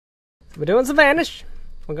We're doing some Vanish.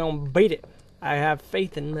 We're gonna beat it. I have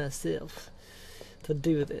faith in myself to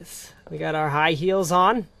do this. We got our high heels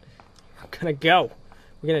on. I'm gonna go.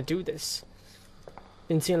 We're gonna do this.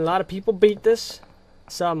 Been seeing a lot of people beat this.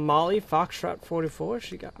 Saw Molly, Foxtrot 44.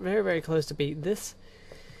 She got very, very close to beat this.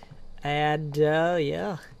 And,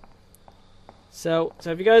 yeah. So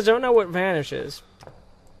if you guys don't know what Vanish is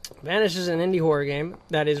an indie horror game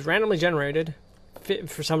that is randomly generated.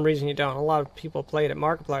 For some reason you don't. A lot of people played it.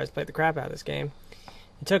 Markiplier's played the crap out of this game.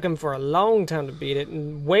 It took him for a long time to beat it.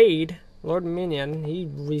 And Wade, Lord Minion, he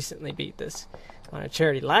recently beat this. On a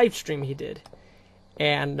charity live stream he did.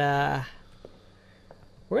 And,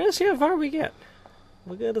 we're gonna see how far we get.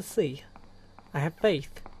 We're gonna see. I have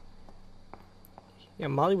faith. Yeah,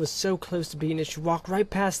 Molly was so close to beating it. She walked right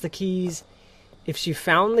past the keys. If she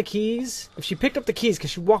found the keys, if she picked up the keys,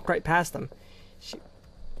 because she walked right past them.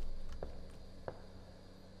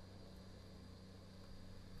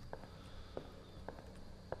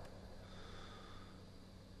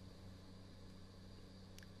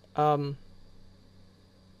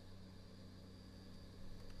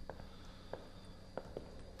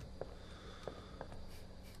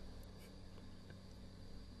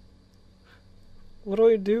 What do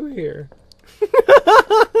I do here?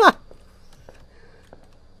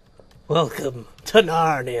 Welcome to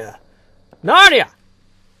Narnia. Narnia!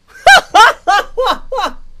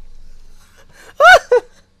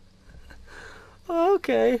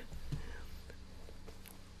 Okay.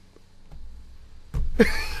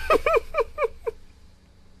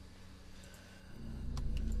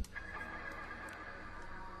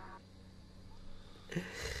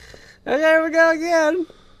 Okay, here we go again.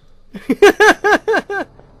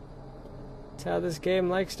 That's how this game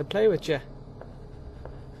likes to play with you.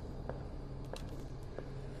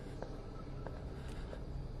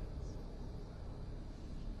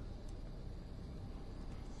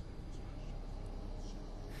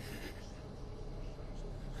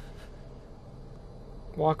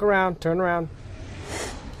 Walk around, turn around.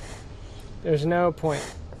 There's no point.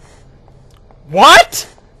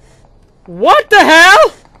 What? What the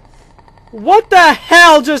hell? What the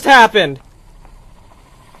hell just happened?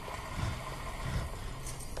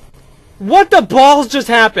 What the balls just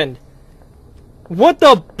happened? What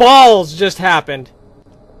the balls just happened?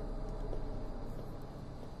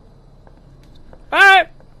 Alright!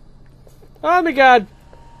 Oh my god.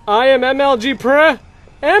 I am MLG Pro.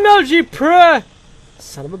 MLG Pro!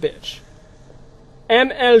 Son of a bitch.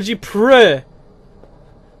 MLG Pro.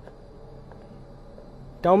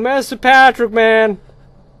 Don't mess with Patrick, man.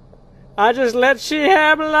 I just let shit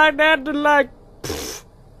happen like that to like... Pfft.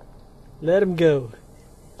 Let him go.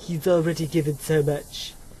 He's already given so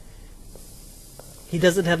much. He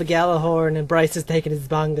doesn't have a Galahorn and Bryce is taking his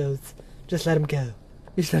bongos. Just let him go.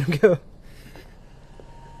 Just let him go.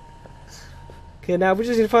 Okay, now we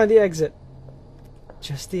just need to find the exit.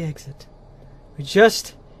 Just the exit. We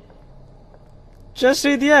just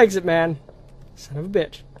need the exit, man. Son of a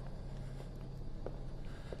bitch.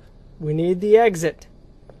 We need the exit.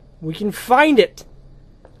 We can find it.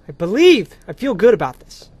 I believe. I feel good about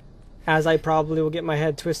this. As I probably will get my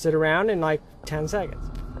head twisted around in like 10 seconds.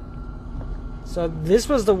 So this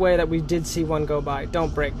was the way that we did see one go by.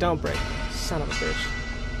 Don't break, don't break. Son of a bitch.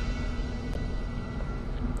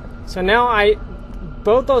 So now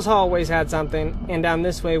both those hallways had something, and down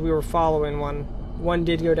this way we were following one. One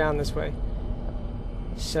did go down this way.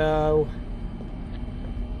 So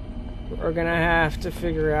we're gonna have to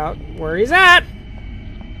figure out where he's at.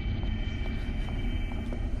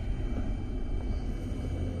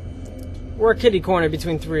 We're kitty corner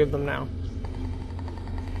between three of them now.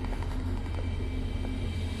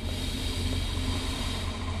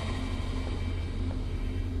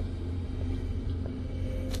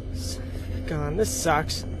 God, this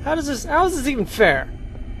sucks. How is this even fair?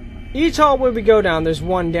 Each hallway we go down, there's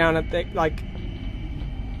one down at the, like...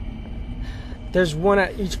 There's one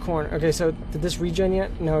at each corner. Okay, so did this regen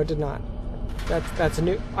yet? No, it did not. That's a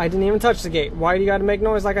new... I didn't even touch the gate. Why do you gotta make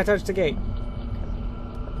noise like I touched the gate?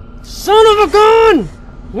 Son of a gun!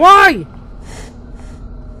 Why?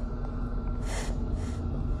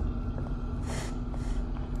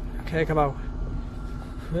 Okay, come on.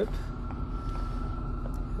 Whoop.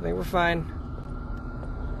 I think we're fine.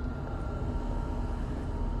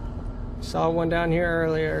 Saw one down here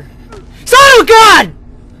earlier. Son of a gun!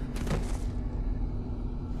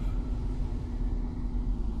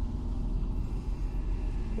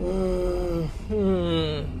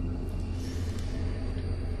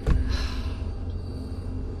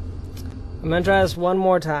 I'm gonna try this one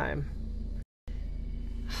more time.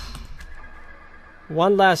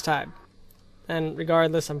 One last time. And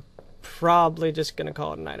regardless, I'm probably just gonna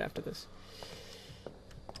call it a night after this.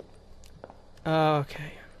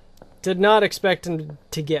 Okay. Did not expect him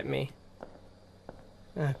to get me.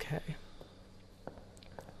 Okay.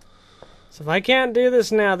 So if I can't do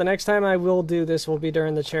this now, the next time I will do this will be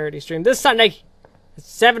during the charity stream. This Sunday!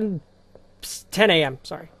 It's 10 a.m.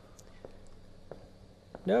 Sorry.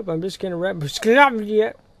 Nope, I'm just gonna wrap.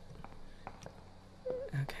 Okay.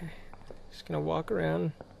 Just gonna walk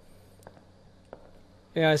around.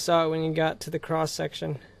 Yeah, I saw it when you got to the cross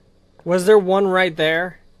section. Was there one right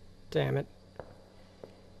there? Damn it.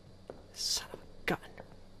 Son of a gun.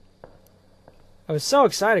 I was so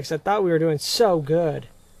excited because I thought we were doing so good.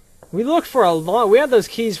 We looked for a long... We had those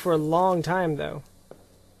keys for a long time, though.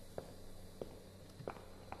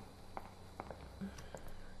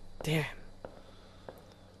 Damn.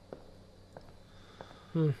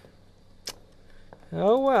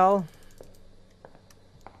 Oh, well.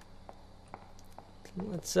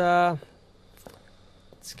 Let's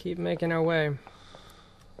keep making our way.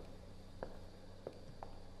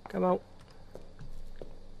 Come on.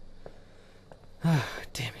 Ah,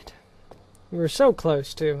 damn it. We were so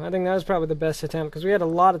close, too. I think that was probably the best attempt, because we had a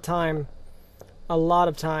lot of time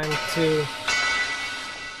to...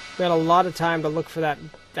 We had a lot of time to look for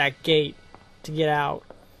that gate to get out.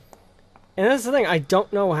 And that's the thing, I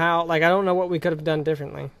don't know how... Like, I don't know what we could have done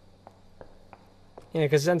differently. Yeah,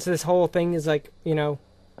 because since this whole thing is like, you know...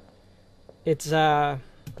 It's a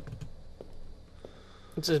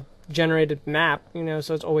generated map, you know,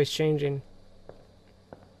 so it's always changing.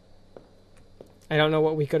 I don't know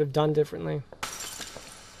what we could have done differently.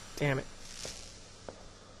 Damn it.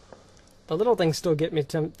 The little things still get me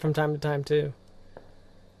from time to time, too.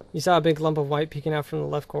 You saw a big lump of white peeking out from the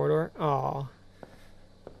left corridor? Aww.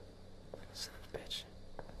 Son of a bitch.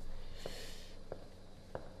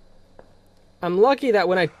 I'm lucky that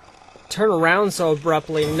when I turn around so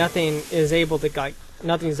abruptly, nothing is able to, like,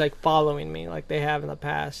 nothing's, like, following me like they have in the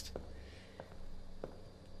past.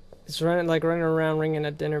 It's running around ringing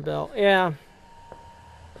a dinner bell. Yeah.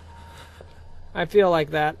 I feel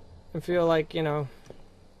like that. I feel like, you know,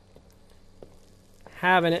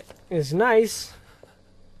 having it is nice.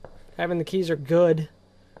 Having the keys are good.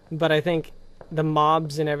 But I think the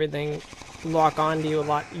mobs and everything lock onto you a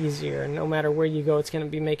lot easier. No matter where you go, it's going to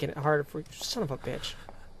be making it harder for you. Son of a bitch.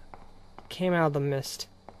 It came out of the mist.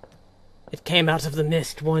 It came out of the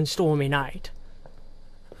mist one stormy night.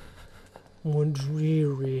 One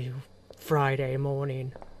dreary Friday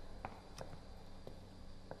morning.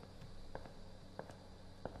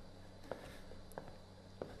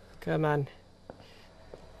 Come on.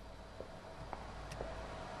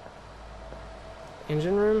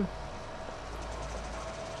 Engine room?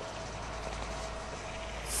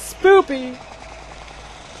 Spoopy!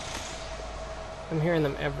 I'm hearing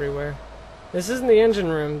them everywhere. This isn't the engine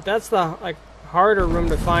room. That's the, like, harder room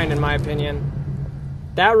to find, in my opinion.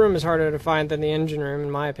 That room is harder to find than the engine room,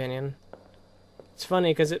 in my opinion. It's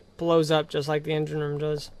funny, because it blows up just like the engine room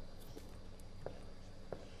does.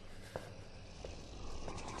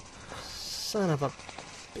 Son of a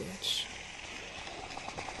bitch.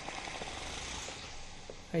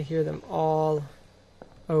 I hear them all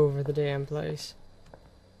over the damn place.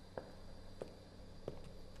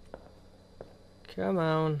 Come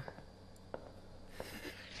on.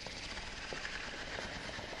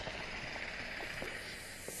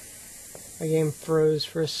 My game froze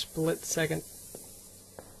for a split second.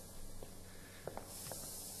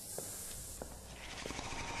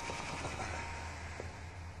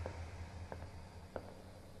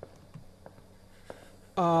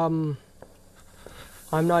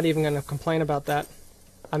 I'm not even going to complain about that.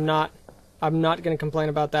 I'm not going to complain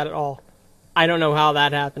about that at all. I don't know how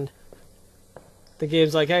that happened. The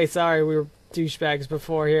game's like, hey, sorry, we were douchebags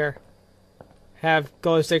before. Here. Have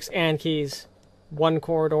glow sticks and keys. One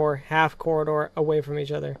corridor, half corridor away from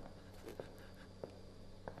each other.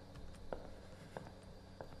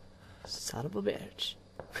 Son of a bitch.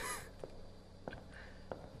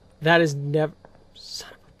 That is never... Son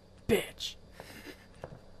of a bitch.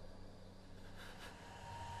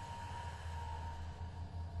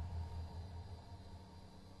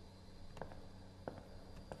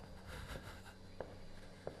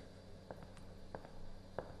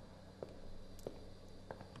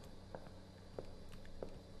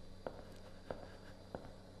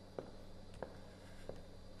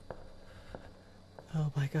 Oh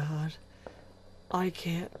my god. I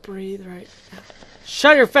can't breathe right now.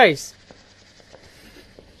 Shut your face!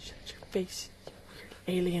 Shut your face, you weird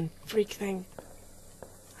alien freak thing.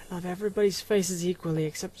 I love everybody's faces equally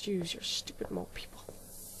except you, your stupid mole people.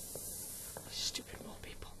 Stupid mole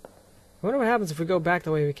people. I wonder what happens if we go back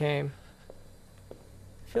the way we came.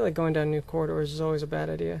 I feel like going down new corridors is always a bad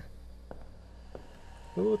idea.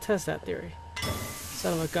 We will test that theory.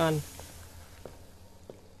 Son of a gun.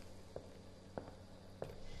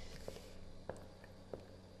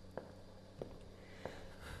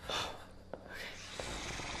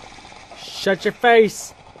 Shut your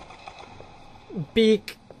face!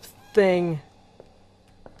 Beak thing.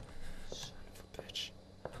 Son of a bitch.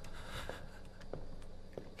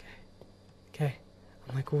 Okay.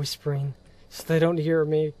 I'm like whispering so they don't hear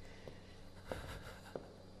me. I'm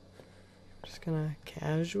just gonna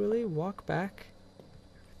casually walk back.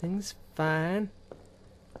 Everything's fine.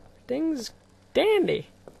 Everything's dandy.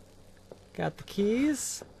 Got the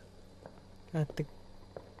keys. Got the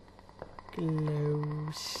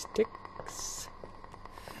glow sticks.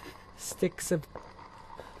 Sticks of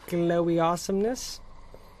glowy awesomeness.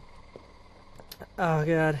 Oh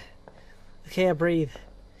god. I can't breathe.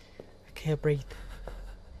 I can't breathe.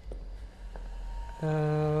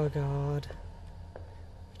 Oh god.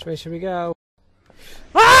 Which way should we go?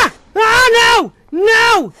 Ah! Ah no!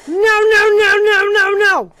 No! No no no no no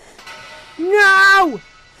no! No!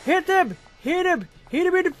 Hit him! Hit him! Hit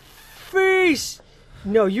him in the face!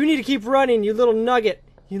 No, you need to keep running, you little nugget.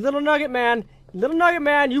 You little nugget man. Little nugget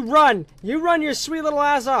man, you run! You run your sweet little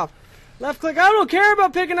ass off! Left click, I don't care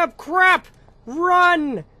about picking up crap!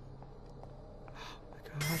 Run! Oh my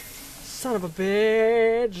god. Son of a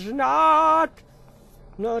bitch!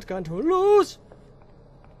 Not going to lose!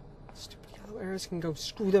 Stupid yellow arrows can go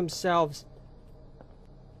screw themselves.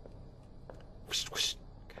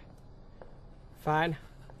 Okay. Fine.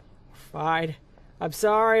 Fine. I'm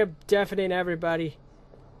sorry I'm deafening everybody.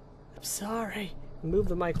 I'm sorry. Move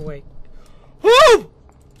the mic away. Oh!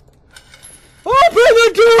 Open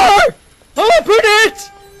the door! Open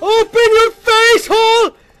it! Open your face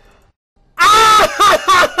hole!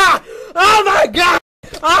 Ah! Oh my god!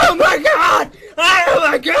 Oh my god! Oh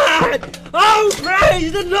my god! Oh,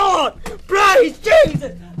 praise the Lord! Praise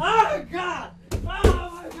Jesus! Oh god! Oh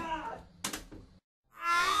my god!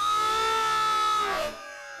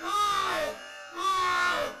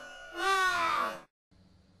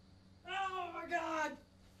 Oh my god!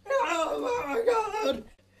 Oh my god!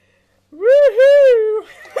 Woohoo!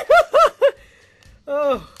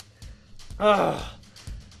 Oh. Ah.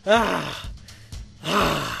 Ah.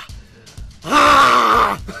 Ah.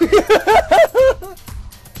 Ah.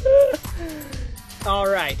 All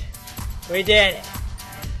right. We did it.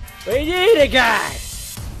 We did it,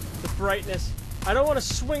 guys. The brightness. I don't want to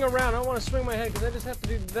swing around. I don't want to swing my head because I just have to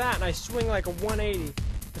do that and I swing like a 180.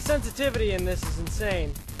 The sensitivity in this is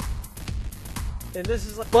insane. And this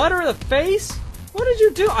is like butter the face? What did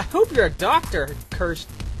you do? I hope you're a doctor, cursed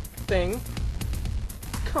thing.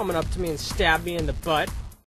 Coming up to me and stab me in the butt.